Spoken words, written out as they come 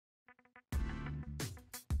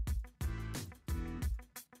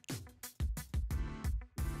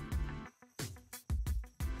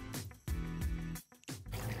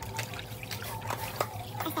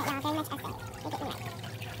Going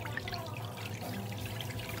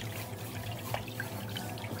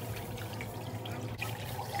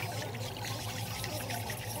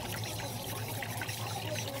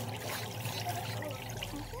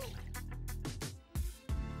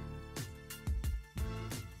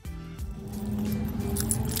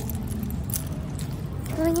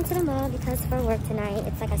into the mall because for work tonight,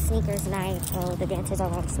 it's like a sneakers night, so the dancers are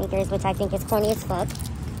wearing sneakers, which I think is corny as fuck.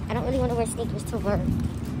 I don't really want to wear sneakers to work.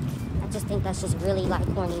 I just think that's just really like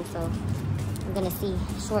corny, so I'm gonna see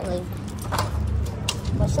shortly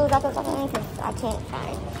what shoes I can find, because I can't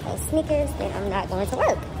find those sneakers, then I'm not going to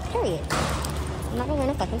work, period. I'm not gonna wear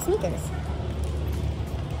no fucking sneakers.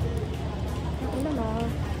 In the mall,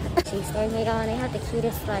 shoe store made on, they have the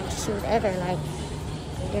cutest like shoes ever, like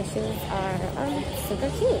their shoes are super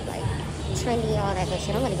cute, like trendy, all that good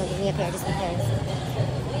shit. I'm gonna go get me a pair just because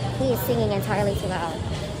he is singing entirely too loud.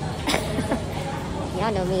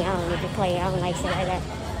 Y'all know me, I don't need to play, I don't like shit like that.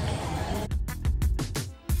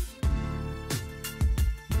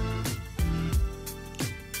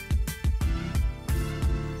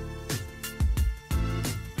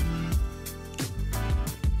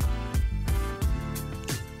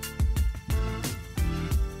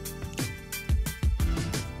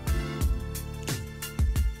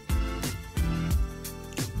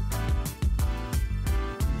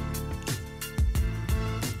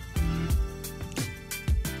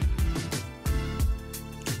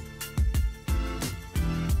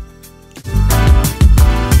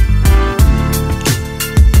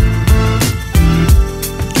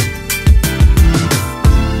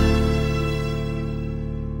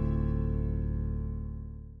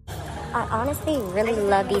 I honestly really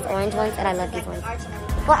love these orange ones, and I love these ones.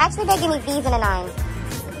 Well, actually, they give me these in a 9.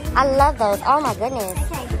 I love those. Oh my goodness.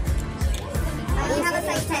 Okay. You have a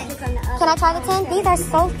size 10. Can I try the 10? These are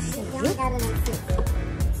so cute. I'm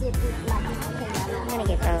gonna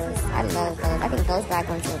get those. I love those. I think those black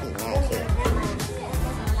ones will be mad cute.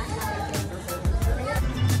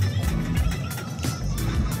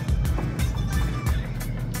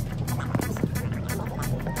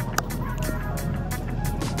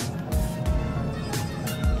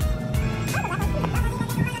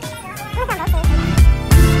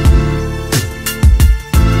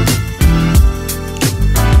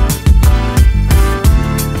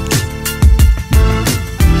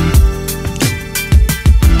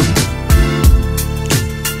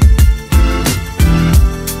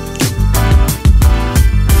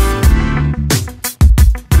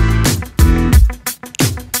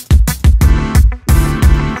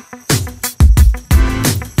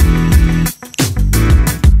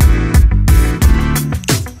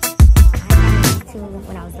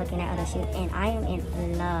 And I am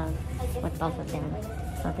in love with both of them.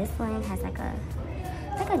 So this one has like a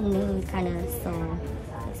nude kind of sole.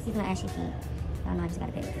 Excuse my ashy feet. Y'all know I just got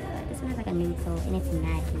a bit. But this one has like a nude sole, and it's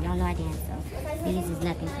mad cute. Y'all know I dance, so these is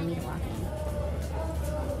nothing for me to walk in.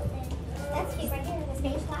 That's cute right here. The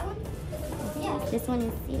Spanish flat one? Yeah. This one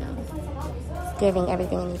is, you know, giving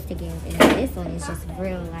everything it needs to give. And this one is just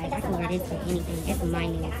real, like, I can wear this with anything. It's my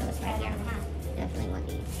new, so it's like, yeah, definitely want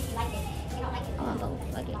these. I want both.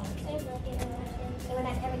 Fuck it. So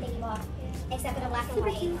that's everything you bought, except for the black and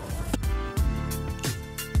white.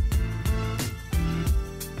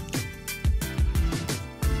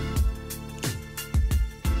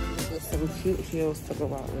 Some cute heels to go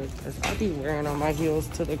out with, because I be wearing all my heels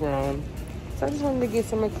to the ground. So I just wanted to get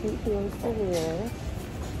some cute heels to wear.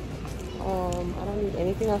 I don't need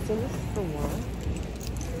anything else in this store.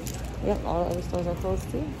 Yep, all the other stores are closed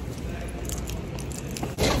too.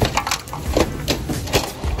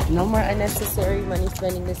 No more unnecessary money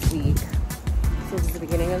spending this week. Since the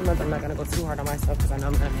beginning of the month, I'm not gonna go too hard on myself because I know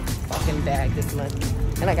I'm gonna fucking bag this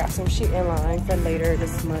month. And I got some shit in line for later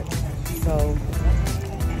this month. So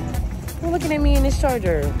you're looking at me in this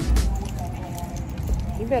charger.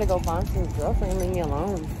 You better go find some girlfriend and leave me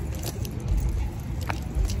alone.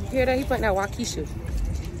 You hear that? He putting that Waukesha.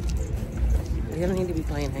 You don't need to be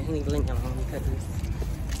playing that. He need to leave me alone because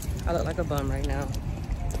I look like a bum right now.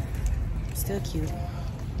 Still cute.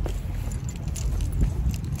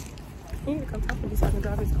 He need to come talk to me so I can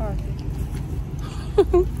drive his car.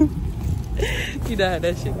 You know how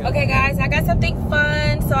that shit goes. Okay guys, I got something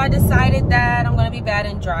fun. So I decided that I'm gonna be bad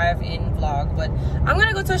and drive in vlog, but I'm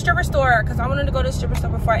gonna go to a stripper store because I wanted to go to a stripper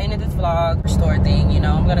store before I ended this vlog store thing. You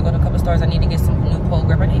know, I'm gonna go to a couple stores. I need to get some new pole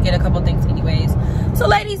grip. I need to get a couple things anyways. So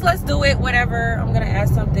ladies, let's do it. Whatever. I'm gonna add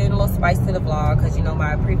something, a little spice to the vlog because you know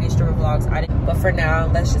my previous stripper vlogs I didn't. But for now,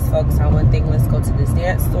 let's just focus on one thing. Let's go to this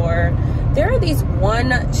dance store. There are these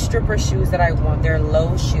one stripper shoes that I want. They're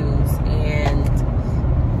low shoes and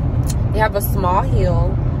They have a small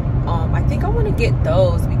heel. I think I want to get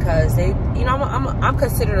those because they, you know, I'm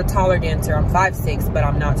considered a taller dancer. I'm 5'6", but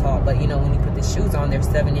I'm not tall. But you know, when you put the shoes on, they're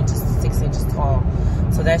 7 inches, 6 inches tall.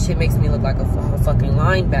 So that shit makes me look like a fucking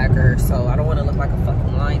linebacker. So I don't want to look like a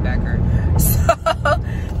fucking linebacker.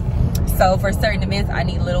 So for certain events, I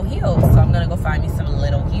need little heels. So I'm gonna go find me some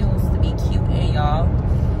little heels to be cute in, y'all.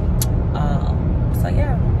 So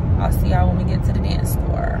yeah, I'll see y'all when we get to the dance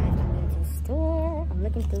floor. I'm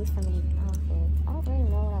looking through some of these outfits. I don't really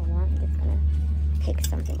know what I want. I'm just gonna pick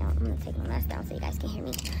something out. I'm gonna take my mask down so you guys can hear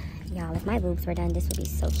me. Y'all, if my boobs were done, this would be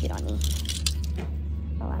so cute on me.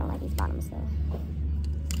 Oh, I don't like these bottoms though.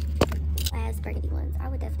 Last burgundy ones. I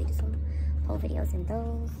would definitely do some whole videos in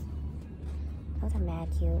those. Those are mad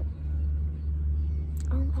cute.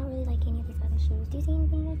 I don't really like any of these other shoes. Do you see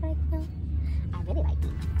anything you guys like? No? I really like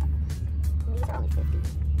these. And these are only 50.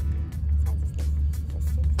 Size is this? Is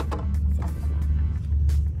 6? 6 is small.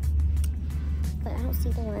 But I don't see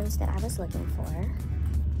the ones that I was looking for.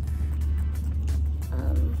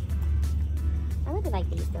 I really like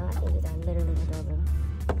these though. I think these are literally adorable.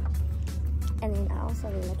 And then I also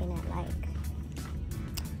be looking at like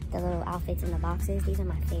the little outfits in the boxes. These are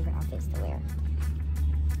my favorite outfits to wear.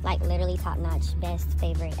 Like literally top notch, best,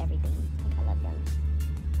 favorite, everything. Like, I love them.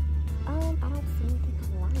 I don't see anything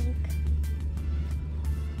I like.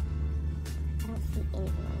 I don't see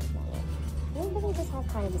anything I like. They really just have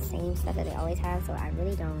kind of the same stuff that they always have, so I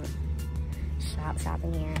really don't shop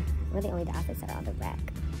in here. Really only the outfits that are on the rack.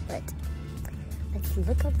 But let's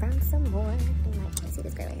look around some more. Let's see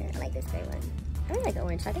this gray right here. I like this gray one. I really like the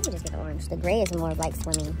orange, so I think we just get the orange. The gray is more of like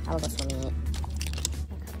swimming. I will go swimming in it.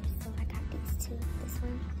 So I got these two. This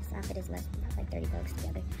one, this outfit is less than like 30 bucks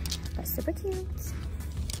together, but super cute.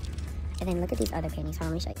 And then look at these other panties.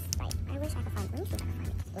 Hold on, let me show you. Right, I wish I could find. Let me see if I can find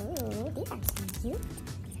it. Ooh, these are cute.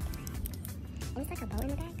 Oh, it's like a bow in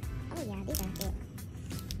the back. Oh yeah, these are cute.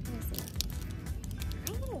 Let me see. I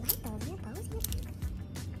really like those. They have bows in the back.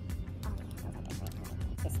 Oh yeah, those are different.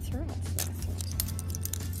 It's too much. Yeah, it's too much.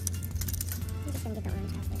 I'm just gonna get the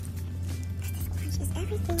orange outfit. This orange is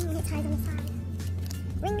everything when it ties on the side.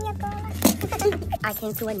 Ring me up, girl. I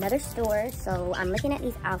came to another store, so I'm looking at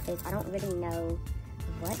these outfits. I don't really know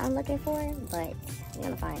what I'm looking for, but I'm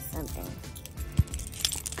gonna find something.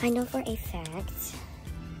 I know for a fact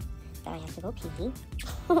that I have to go pee.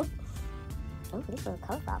 Oh, this little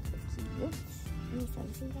color outfit is cute. Let me show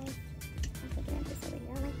you guys. I'm looking at this over here.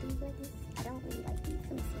 I like these like this. I don't really like these.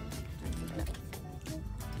 Let me see.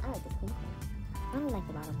 I like this one. I don't like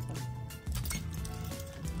the bottoms though.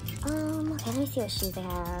 Okay, let me see what shoes they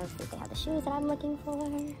have. See if they have the shoes that I'm looking for.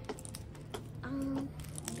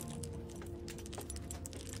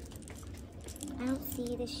 I don't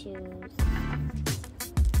see the shoes.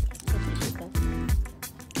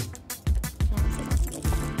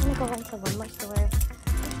 I'm gonna go run to one more store.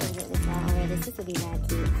 This would be mad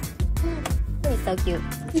cute. This is so cute.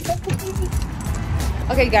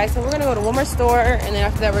 Okay guys, so we're gonna go to one more store, and then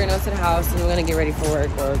after that we're gonna go to the house and we're gonna get ready for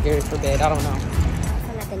work or get ready for bed. I don't know.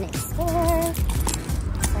 I'm at the next store.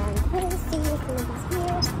 So I'm going to see if Olivia's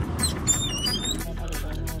here.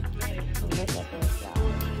 Look at this, y'all.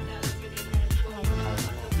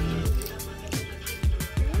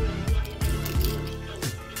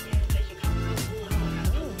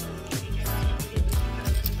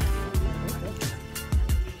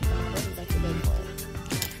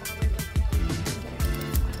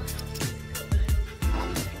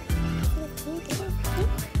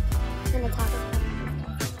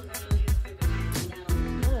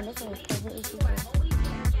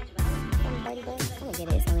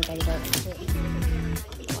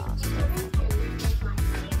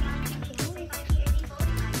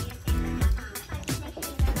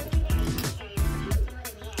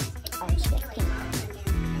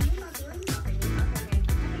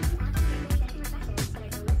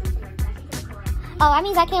 Oh, that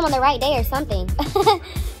means I came on the right day or something.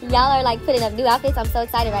 Y'all are like putting up new outfits. I'm so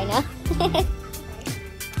excited right now. These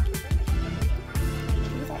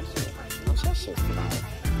are shoes. Oh, she has shoes too, guys.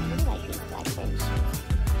 I really like these black fringe shoes.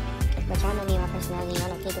 But y'all know me and my personality. Y'all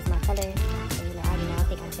know pink is my color. So you know, I already know. I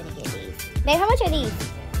think I'm gonna get these. Babe, how much are these?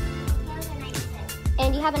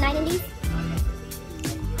 And you have a 9 in these?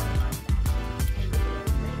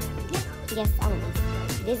 Yes, I want these.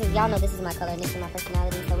 This is, y'all know this is my color and this is my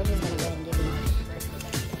personality. So we're just gonna go ahead and get these.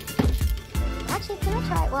 Actually, can I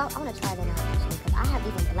try? Well, I want to try them out actually because I have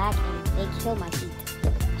these in black and they kill my feet.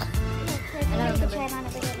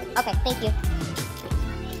 Okay, thank you.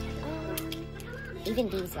 Even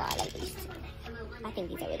these, y'all, I like these too. I think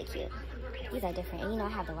these are really cute. These are different. And you know, I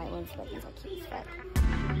have the white ones, but these are cute as fuck. I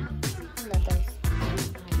love those. I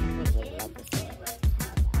really love this one.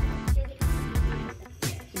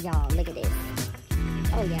 Y'all, look at this.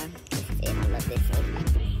 Oh yeah, this is it. I love this one.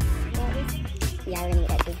 Yeah, I already knew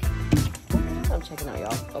that too. I'm checking out,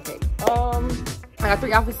 y'all. Okay. I got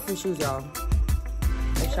 3 outfits and some shoes, y'all.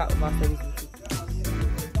 I shot with my babies.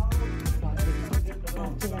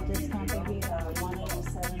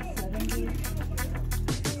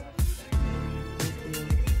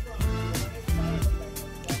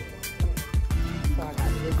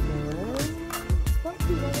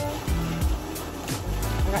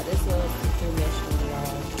 I got this little see-through mesh one,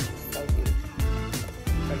 y'all. So cute.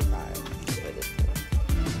 35 for this one.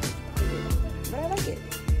 But I like it.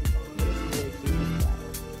 It's really cute.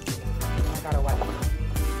 I got a white one.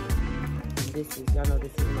 This is, y'all know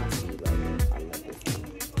this is my seed right here. I love this one.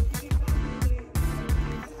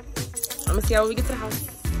 I'm gonna see how we get to the house.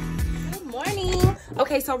 Good morning.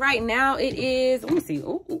 Okay, so right now it is, let me see.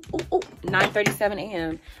 9:37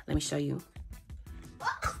 a.m. Let me show you.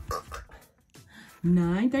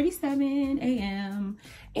 9:37 a.m.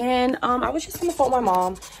 and I was just on the phone with my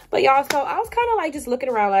mom. But y'all, so I was kind of like just looking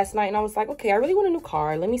around last night, and I was like, okay, I really want a new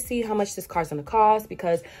car. Let me see how much this car's gonna cost,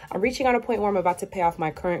 because I'm reaching out a point where I'm about to pay off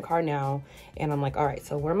my current car now, and I'm like, all right,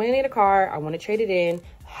 so where am I gonna need a car? I want to trade it in.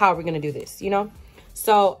 How are we gonna do this, you know?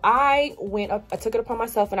 So I went up, I took it upon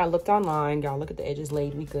myself, and I looked online. Y'all, look at the edges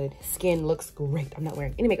laid, we good. Skin looks great. I'm not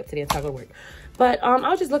wearing any makeup today, it's not gonna work. But I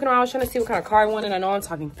was just looking around, I was trying to see what kind of car I wanted. I know I'm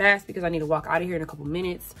talking fast because I need to walk out of here in a couple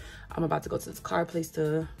minutes. I'm about to go to this car place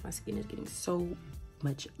to, my skin is getting so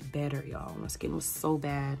much better, y'all. My skin was so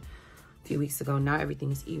bad a few weeks ago. Now everything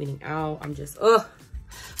is evening out. I'm just, so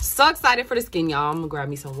excited for the skin, y'all. I'm gonna grab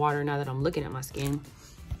me some water now that I'm looking at my skin.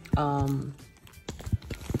 But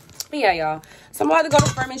yeah, y'all. So I'm about to go to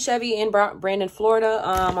Furman Chevy in Brandon, Florida.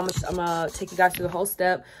 I'm gonna take you guys through the whole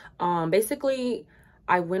step. Basically,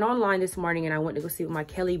 I went online this morning and I went to go see what my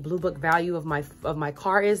Kelley Blue Book value of my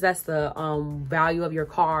car is. That's the value of your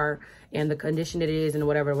car and the condition it is and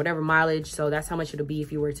whatever mileage. So that's how much it'll be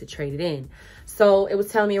if you were to trade it in. So it was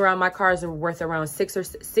telling me around my cars are worth around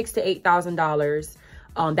 $6,000 to $8,000.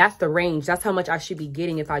 That's the range. That's how much I should be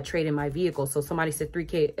getting if I trade in my vehicle. So somebody said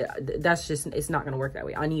 $3K. That's just, it's not going to work that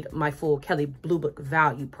way. I need my full Kelley Blue Book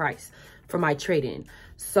value price for my trade-in.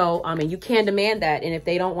 So, and you can demand that. And if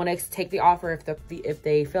they don't want to take the offer, if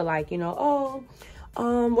they feel like, you know,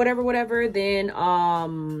 whatever, then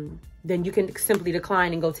you can simply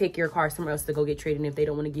decline and go take your car somewhere else to go get traded in if they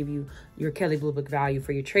don't want to give you your Kelley Blue Book value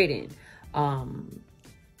for your trade-in.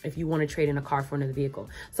 If you want to trade in a car for another vehicle.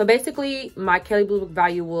 So basically, my Kelley Blue Book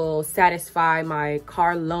value will satisfy my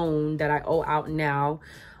car loan that I owe out now.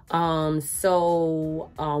 What I'm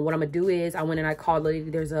gonna do is I went and I called,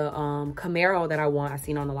 there's a Camaro that I want. I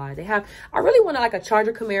seen on the line. I really want like a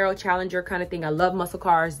Charger Camaro, Challenger kind of thing. I love muscle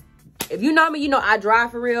cars. If you know me, you know I drive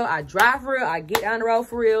for real. I get down the road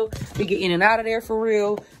for real. We get in and out of there for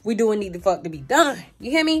real. We doing need the fuck to be done. You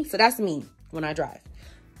hear me? So that's me when I drive.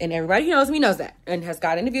 And everybody who knows me knows that. And has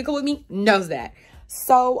got in the vehicle with me knows that.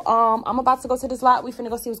 So I'm about to go to this lot. We finna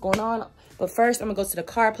go see what's going on. But first, I'm gonna go to the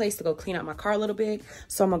car place to go clean out my car a little bit.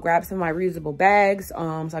 So I'm gonna grab some of my reusable bags so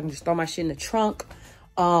I can just throw my shit in the trunk.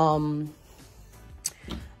 And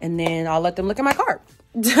then I'll let them look at my car.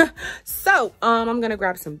 So I'm gonna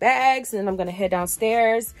grab some bags and then I'm gonna head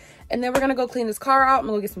downstairs. And then we're gonna go clean this car out. I'm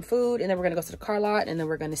gonna go get some food. And then we're gonna go to the car lot. And then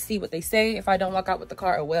we're gonna see what they say. If I don't walk out with the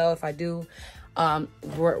car, or well, if I do,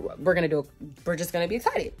 we're just gonna be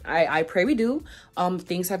excited. I pray we do.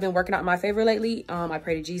 Things have been working out in my favor lately. I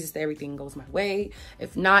pray to Jesus that everything goes my way.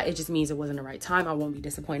 If not, it just means it wasn't the right time. I won't be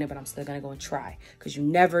disappointed, but I'm still gonna go and try, because you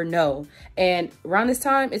never know. And around this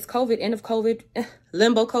time, it's COVID, end of COVID,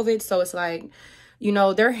 limbo COVID. So it's like, you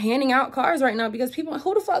know, they're handing out cars right now because people,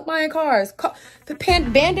 who the fuck buying cars? The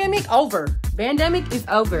pandemic over. Pandemic is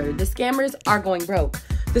over. The scammers are going broke.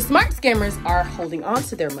 The smart scammers are holding on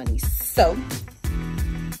to their money. So,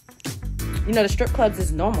 you know, the strip clubs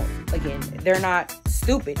is normal again. They're not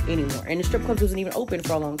stupid anymore. And the strip clubs wasn't even open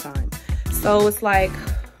for a long time. So it's like,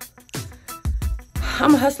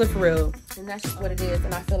 I'm a hustler for real. And that's just what it is.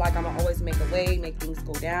 And I feel like I'm gonna always make a way, make things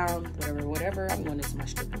go down, whatever. I'm going into my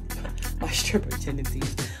stripper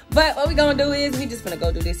tendencies. But what we gonna do is we just gonna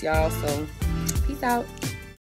go do this, y'all. So peace out.